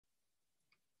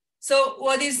So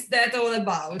what is that all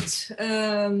about?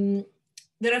 The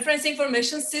reference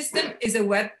information system is a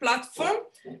web platform.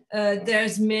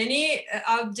 There's many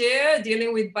out there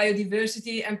dealing with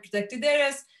biodiversity and protected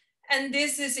areas. And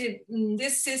this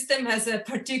system has a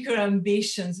particular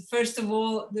ambitions. First of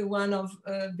all, the one of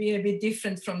being a bit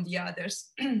different from the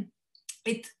others.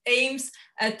 It aims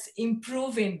at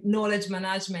improving knowledge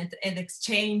management and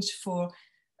exchange for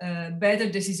better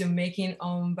decision-making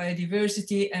on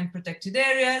biodiversity and protected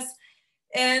areas,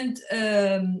 and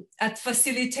at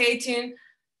facilitating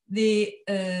the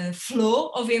flow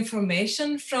of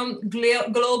information from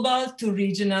global to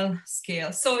regional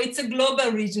scale. So it's a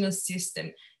global regional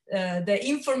system. The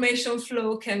information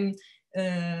flow can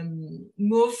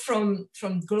move from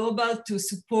global to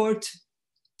support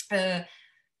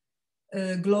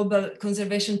global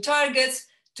conservation targets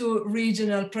to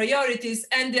regional priorities,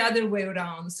 and the other way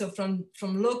around. So from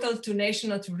local to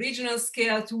national to regional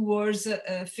scale towards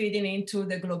feeding into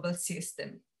the global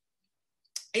system.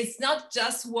 It's not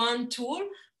just one tool,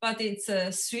 but it's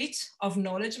a suite of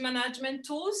knowledge management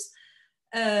tools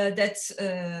that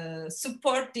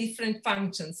support different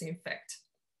functions, in fact.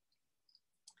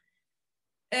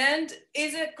 And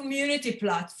is a community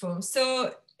platform.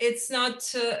 So it's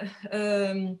not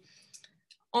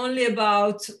only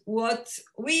about what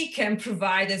we can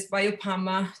provide as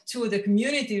BioPAMA to the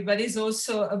community, but it's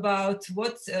also about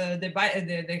what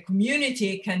the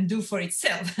community can do for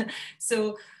itself.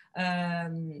 So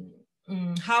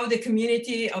how the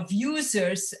community of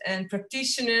users and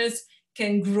practitioners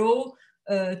can grow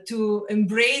to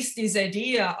embrace this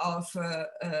idea of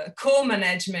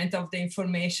co-management of the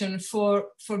information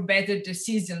for better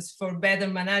decisions, for better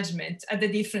management at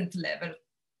a different level.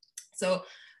 So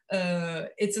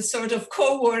it's a sort of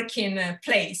co-working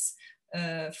place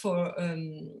for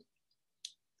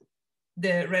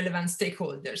the relevant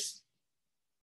stakeholders.